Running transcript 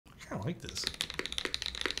kind of like this.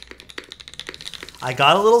 I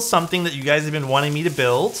got a little something that you guys have been wanting me to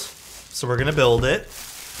build, so we're gonna build it.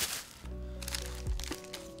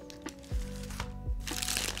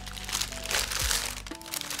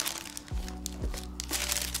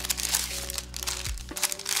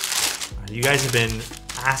 You guys have been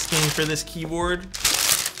asking for this keyboard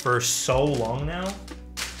for so long now.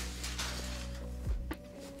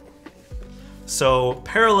 So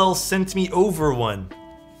Parallel sent me over one.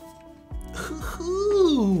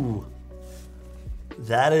 Ooh,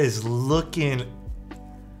 that is looking,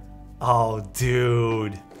 oh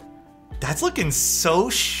dude, that's looking so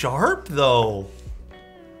sharp though.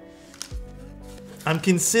 I'm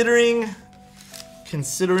considering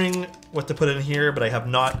what to put in here, but I have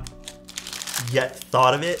not yet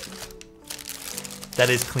thought of it. That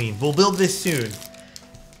is clean. We'll build this soon.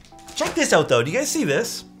 Check this out though. Do you guys see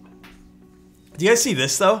this? Do you guys see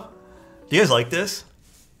this though? Do you guys like this?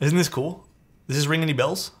 Isn't this cool? Does this ring any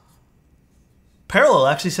bells? Parallel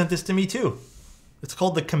actually sent this to me too. It's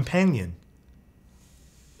called the Companion.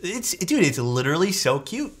 Dude, it's literally so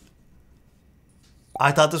cute.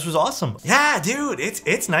 I thought this was awesome. Yeah, dude,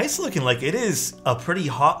 it's nice looking. Like, it is a pretty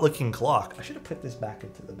hot looking clock. I should have put this back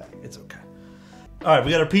into the bag. It's okay. All right,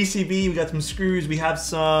 we got our PCB, we got some screws, we have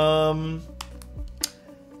some,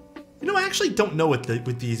 you know, I actually don't know what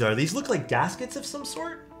these are. These look like gaskets of some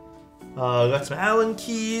sort. We got some Allen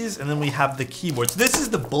keys, and then we have the keyboard. So this is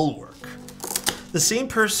the Bulwark. The same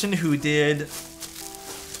person who did,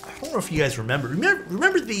 I don't know if you guys remember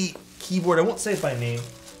the keyboard, I won't say it by name.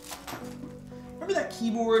 Remember that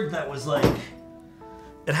keyboard that was like,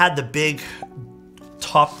 it had the big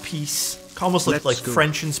top piece, almost looked like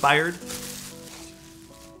French inspired.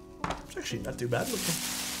 It's actually not too bad looking.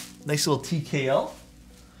 Nice little TKL.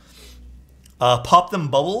 Pop them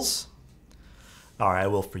bubbles. All right, I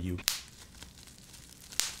will for you.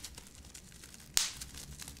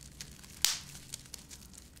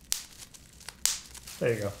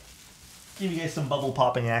 There you go. Give you guys some bubble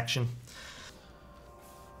popping action.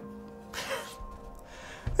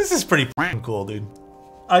 This is pretty f***ing cool, dude.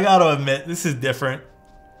 I gotta admit, this is different.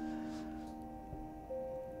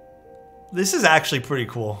 This is actually pretty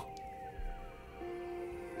cool.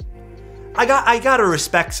 I gotta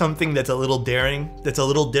respect something that's a little daring, that's a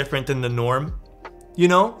little different than the norm. You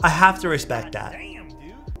know, I have to respect that.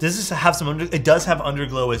 Does this have some it does have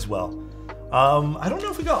underglow as well. I don't know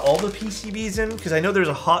if we got all the PCBs in, because I know there's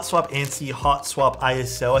a hot swap ANSI, hot swap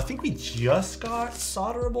ISO. I think we just got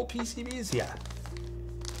solderable PCBs, yeah.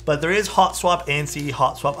 But there is hot swap ANSI,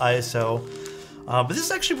 hot swap ISO. But this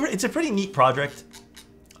is actually it's a pretty neat project.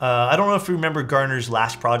 I don't know if you remember Garner's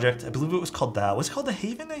last project. I believe it was called the, was it called the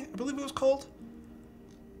Haven? I believe it was called.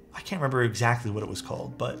 I can't remember exactly what it was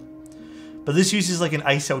called, but this uses like an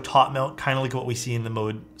ISO top mount, kind of like what we see in the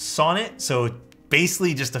mode Sonnet. So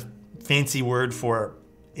basically just a fancy word for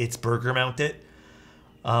it's burger mounted.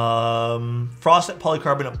 Frosted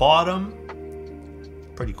polycarbonate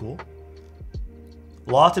bottom. Pretty cool.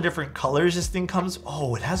 Lots of different colors this thing comes.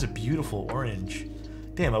 Oh, it has a beautiful orange.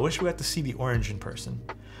 Damn, I wish we got to see the orange in person.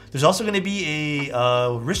 There's also going to be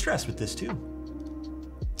a wrist rest with this too.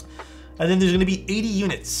 And then there's going to be 80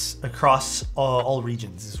 units across all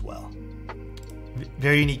regions as well.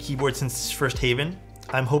 Very unique keyboard since its first Haven.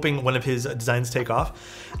 I'm hoping one of his designs take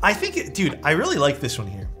off. I think, dude, I really like this one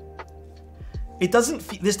here. It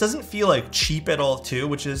doesn't, this doesn't feel like cheap at all too,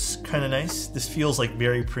 which is kind of nice. This feels like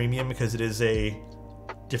very premium because it is a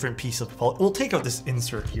different piece of poly. We'll take out this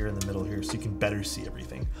insert here in the middle here so you can better see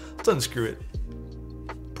everything. Let's unscrew it.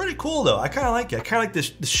 Pretty cool though. I kind of like it. I kind of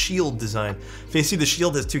like the shield design. If you see, the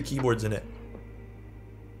shield has two keyboards in it.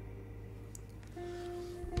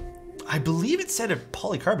 I believe it said a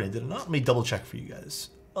polycarbonate, did it not? Let me double check for you guys.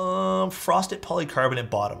 Frosted polycarbonate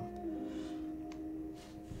bottom.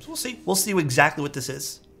 So we'll see. We'll see exactly what this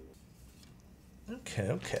is. Okay,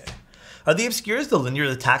 okay. Are the obscures the linear or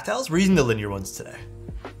the tactiles? We're using the linear ones today.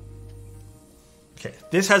 Okay,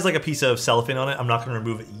 this has like a piece of cellophane on it. I'm not going to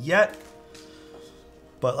remove it yet.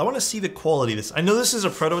 But I want to see the quality of this. I know this is a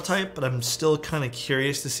prototype, but I'm still kind of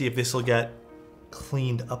curious to see if this will get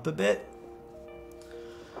cleaned up a bit.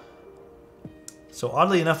 So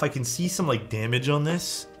oddly enough, I can see some like damage on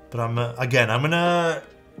this, but I'm gonna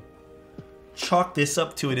chalk this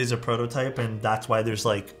up to it is a prototype, and that's why there's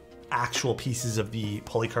like actual pieces of the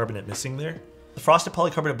polycarbonate missing there. The frosted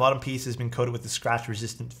polycarbonate bottom piece has been coated with the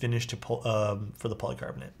scratch-resistant finish to for the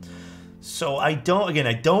polycarbonate. So I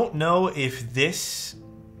don't know if this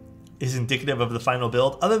is indicative of the final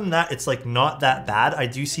build. Other than that, it's like not that bad. I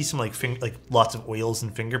do see some like lots of oils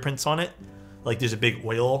and fingerprints on it. Like there's a big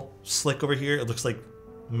oil slick over here. It looks like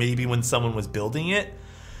maybe when someone was building it.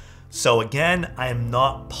 So again, I am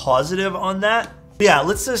not positive on that. But yeah,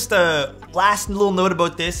 let's just, last little note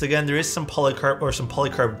about this. Again, there is some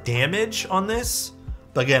polycarb damage on this.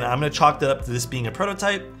 But again, I'm gonna chalk that up to this being a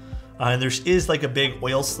prototype. And there is like a big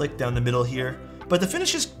oil slick down the middle here. But the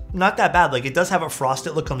finish is not that bad. Like, it does have a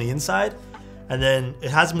frosted look on the inside. And then it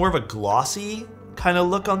has more of a glossy kind of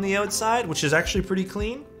look on the outside, which is actually pretty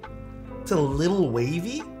clean. It's a little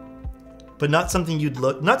wavy, but not something you'd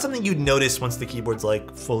notice once the keyboard's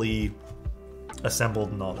like fully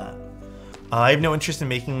assembled and all that. I have no interest in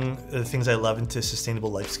making the things I love into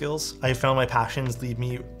sustainable life skills. I have found my passions leave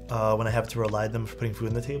me when I have to rely on them for putting food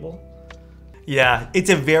on the table. Yeah, it's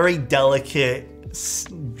a very delicate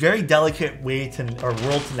way to, or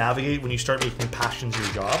world to navigate when you start making passions your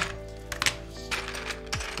job.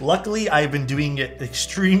 Luckily, I've been doing it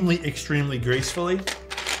extremely, extremely gracefully.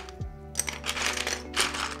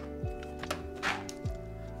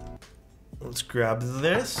 Let's grab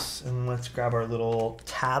this, and let's grab our little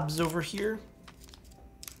tabs over here.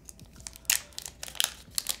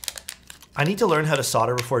 I need to learn how to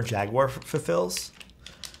solder before Jaguar fulfills.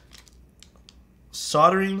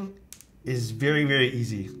 Soldering is very, very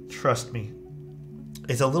easy, trust me.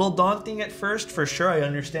 It's a little daunting at first, for sure, I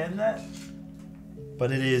understand that.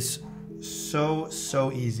 But it is so,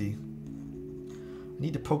 so easy. I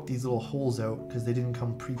need to poke these little holes out because they didn't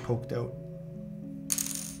come pre-poked out.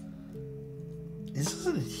 Is this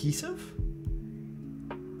an adhesive?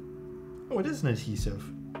 Oh, it is an adhesive.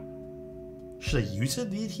 Should I use it,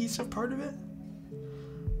 the adhesive part of it?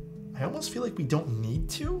 I almost feel like we don't need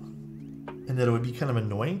to, and that it would be kind of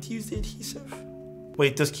annoying to use the adhesive.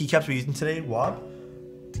 Wait, those keycaps we're using today, Wob?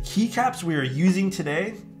 The keycaps we are using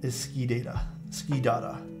today is SkiiData.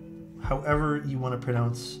 However you want to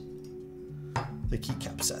pronounce the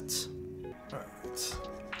keycap sets. All right,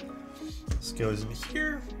 this goes in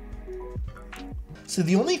here. So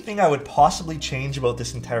the only thing I would possibly change about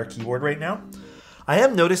this entire keyboard right now, I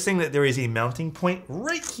am noticing that there is a mounting point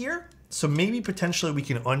right here. So maybe potentially we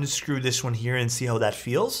can unscrew this one here and see how that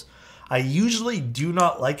feels. I usually do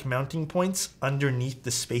not like mounting points underneath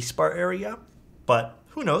the spacebar area, but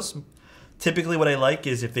who knows? Typically what I like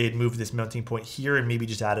is if they had moved this mounting point here and maybe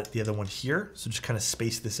just added the other one here. So just kind of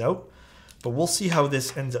space this out. But we'll see how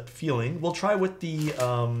this ends up feeling. We'll try with the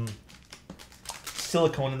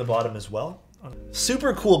silicone in the bottom as well.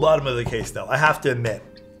 Super cool bottom of the case though, I have to admit.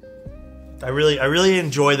 I really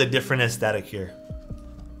enjoy the different aesthetic here.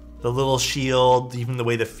 The little shield, even the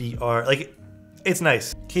way the feet are, like, it's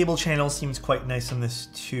nice. Cable channel seems quite nice on this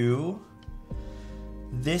too.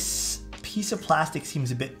 This piece of plastic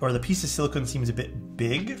seems a bit, or the piece of silicone seems a bit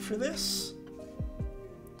big for this.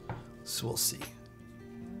 So we'll see.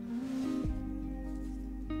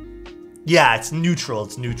 Yeah, it's neutral,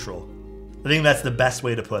 it's neutral. I think that's the best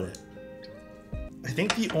way to put it. I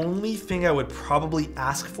think the only thing I would probably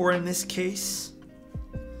ask for in this case,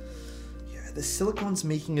 yeah, the silicone's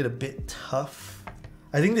making it a bit tough.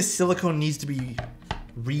 I think the silicone needs to be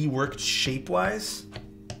reworked shape-wise,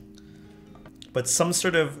 but some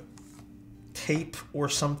sort of tape or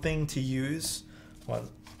something to use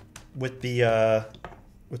with the,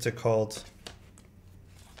 what's it called?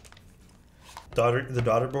 The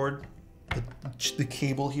daughter board, the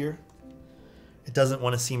cable here. It doesn't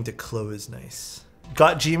want to seem to close nice.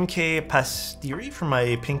 Got GMK Pastiri for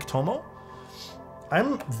my pink Tomo.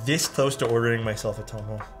 I'm this close to ordering myself a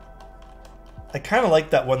Tomo. I kind of like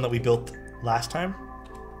that one that we built last time.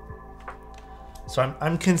 So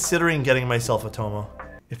I'm considering getting myself a Tomo.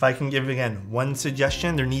 If I can give, again, one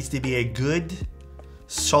suggestion, there needs to be a good,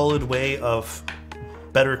 solid way of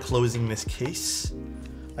better closing this case.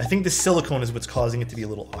 I think the silicone is what's causing it to be a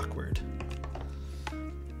little awkward.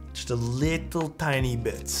 Just a little tiny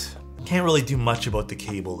bit. Can't really do much about the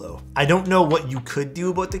cable though. I don't know what you could do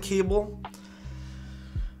about the cable,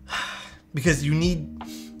 because you need,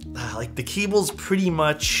 like, the cable's pretty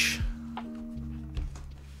much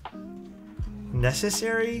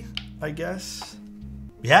necessary, I guess.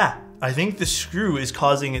 Yeah, I think the screw is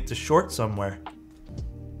causing it to short somewhere.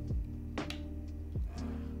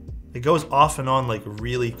 It goes off and on like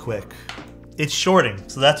really quick. It's shorting,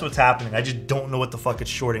 so that's what's happening. I just don't know what the fuck it's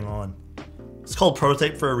shorting on. It's called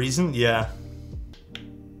prototype for a reason, yeah.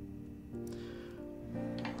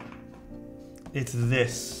 It's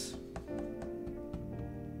this.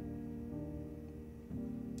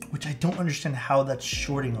 Which I don't understand how that's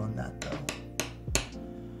shorting on that though.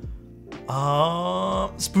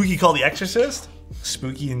 Spooky called The Exorcist?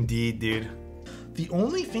 Spooky indeed, dude. The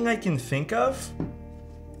only thing I can think of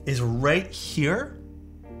is right here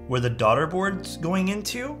where the daughter board's going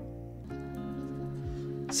into.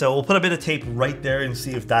 So we'll put a bit of tape right there and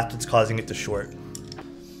see if that's what's causing it to short.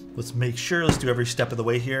 Let's make sure, let's do every step of the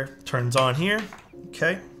way here. Turns on here.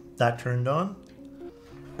 Okay, that turned on.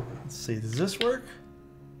 Let's see, does this work?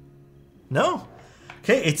 No.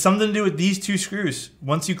 Okay, it's something to do with these two screws.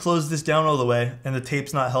 Once you close this down all the way, and the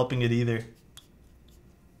tape's not helping it either.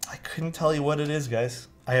 I couldn't tell you what it is, guys.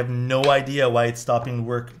 I have no idea why it's stopping to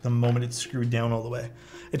work the moment it's screwed down all the way.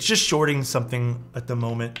 It's just shorting something at the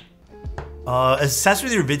moment. Obsessed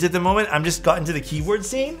with your vids at the moment. I'm just got into the keyboard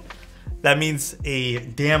scene. That means a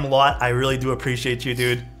damn lot. I really do appreciate you,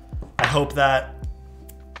 dude. I hope that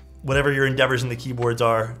whatever your endeavors in the keyboards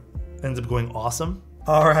are ends up going awesome.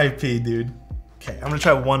 R.I.P., dude. Okay, I'm gonna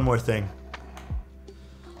try one more thing.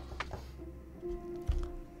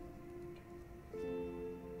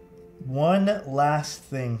 One last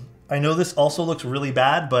thing. I know this also looks really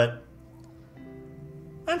bad, but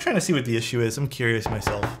I'm trying to see what the issue is. I'm curious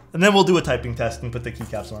myself. And then we'll do a typing test and put the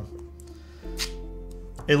keycaps on.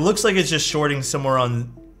 It looks like it's just shorting somewhere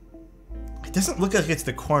on... It doesn't look like it's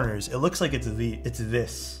the corners. It looks like it's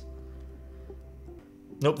this.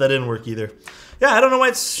 Nope, that didn't work either. Yeah, I don't know why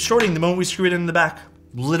it's shorting the moment we screw it in the back.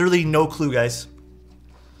 Literally no clue, guys.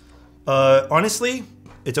 Honestly,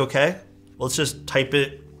 it's okay. Let's just type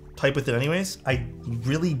with it anyways. I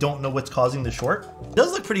really don't know what's causing the short. It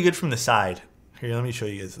does look pretty good from the side. Here, let me show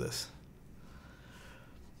you guys this.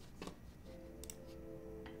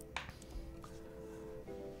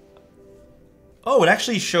 Oh, it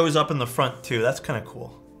actually shows up in the front too. That's kind of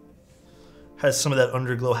cool. Has some of that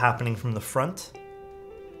underglow happening from the front.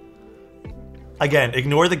 Again,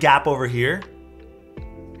 ignore the gap over here.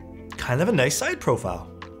 Kind of a nice side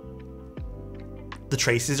profile. The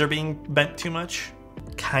traces are being bent too much.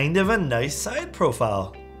 Kind of a nice side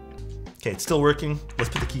profile. Okay, it's still working. Let's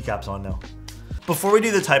put the keycaps on now. Before we do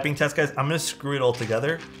the typing test, guys, I'm gonna screw it all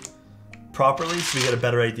together properly so we get a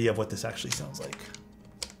better idea of what this actually sounds like.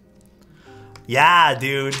 Yeah,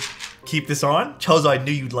 dude. Keep this on. Chozo, I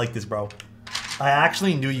knew you'd like this, bro. I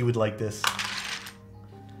actually knew you would like this.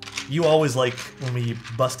 You always like when we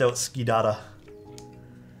bust out SkiiData.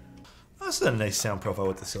 Oh, this is a nice sound profile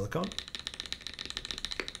with the silicone.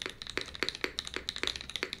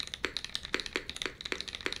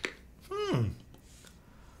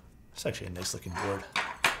 It's actually a nice looking board.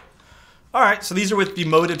 All right, so these are with the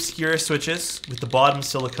Mode Obscura switches with the bottom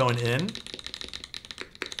silicone in.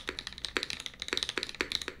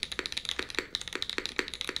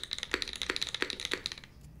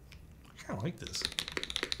 I kind of like this.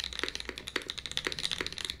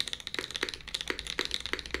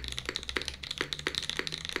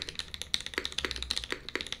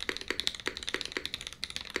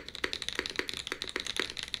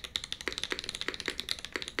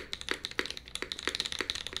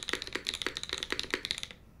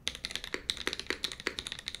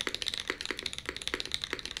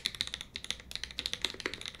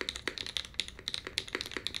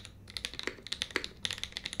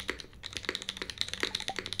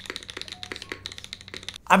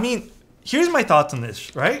 I mean, here's my thoughts on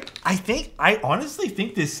this, right? I honestly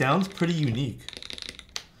think this sounds pretty unique.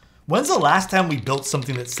 When's the last time we built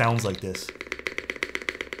something that sounds like this?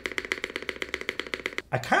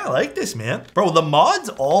 I kind of like this, man. Bro, the mods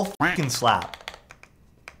all fucking slap.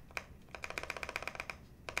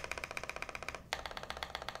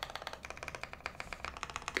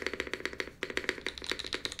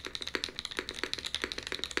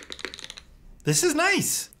 This is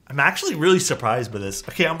nice. I'm actually really surprised by this.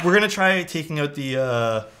 Okay, we're gonna try taking out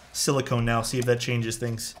the silicone now, see if that changes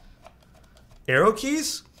things. Arrow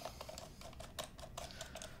keys?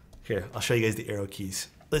 Here, I'll show you guys the arrow keys.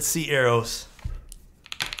 Let's see arrows.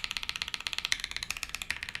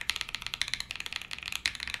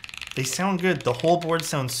 They sound good. The whole board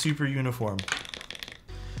sounds super uniform.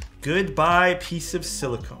 Goodbye, piece of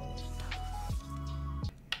silicone.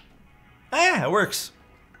 Ah, it works.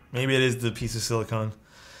 Maybe it is the piece of silicone.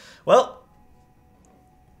 Well,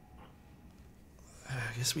 I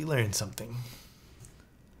guess we learned something.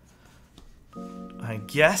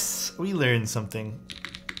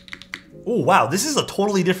 Oh, wow, this is a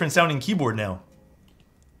totally different sounding keyboard now.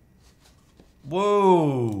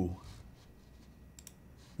 Whoa.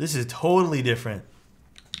 This is totally different.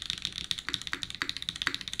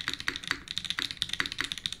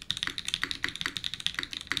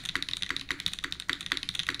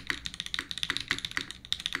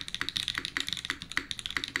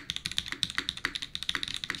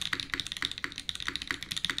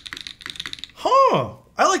 Huh,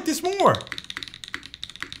 I like this more.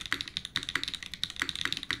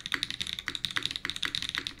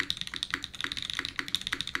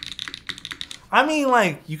 I mean,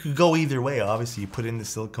 like, you could go either way. Obviously, you put in the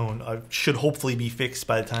silicone. Should hopefully be fixed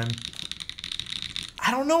by the time. I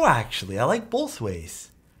I don't know actually. I like both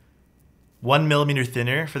ways. 1 millimeter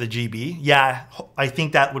thinner for the GB. Yeah, I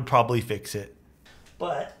think that would probably fix it.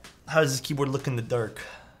 But how does this keyboard look in the dark?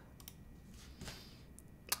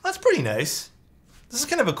 That's pretty nice. This is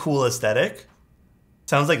kind of a cool aesthetic.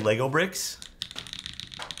 Sounds like Lego bricks.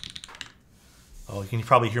 Oh, you can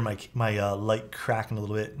probably hear my light cracking a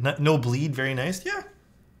little bit. No bleed, very nice. Yeah.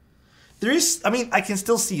 There is, I mean, I can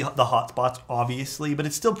still see the hot spots, obviously, but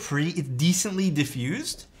it's still it's decently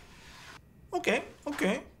diffused. Okay,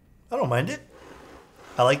 okay. I don't mind it.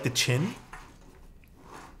 I like the chin.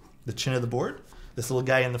 The chin of the board. This little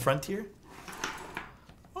guy in the front here.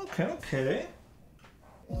 Okay, okay.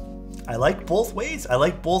 I like both ways. I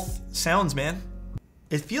like both sounds, man.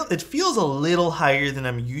 It feels a little higher than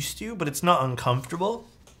I'm used to, but it's not uncomfortable.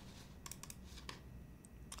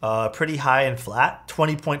 Pretty high and flat.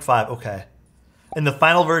 20.5, okay. And the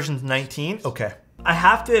final version's 19, okay. I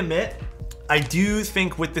have to admit, I do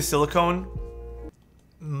think with the silicone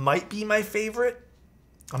might be my favorite.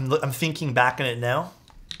 I'm thinking back on it now.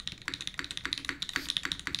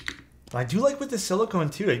 I do like with the silicone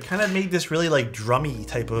too. It kind of made this really like drummy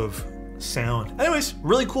type of sound. Anyways,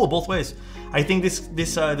 really cool both ways. I think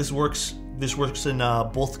this works in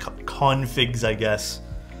both configs, I guess.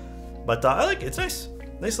 But I like it. It's nice.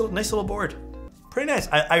 Nice little board. Pretty nice.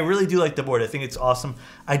 I really do like the board. I think it's awesome.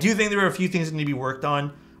 I do think there are a few things that need to be worked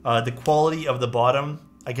on. The quality of the bottom.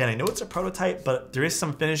 Again, I know it's a prototype, but there is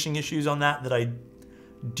some finishing issues on that I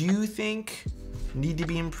do think need to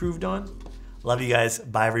be improved on. Love you guys.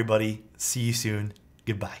 Bye, everybody. See you soon.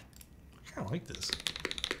 Goodbye. I kind of like this.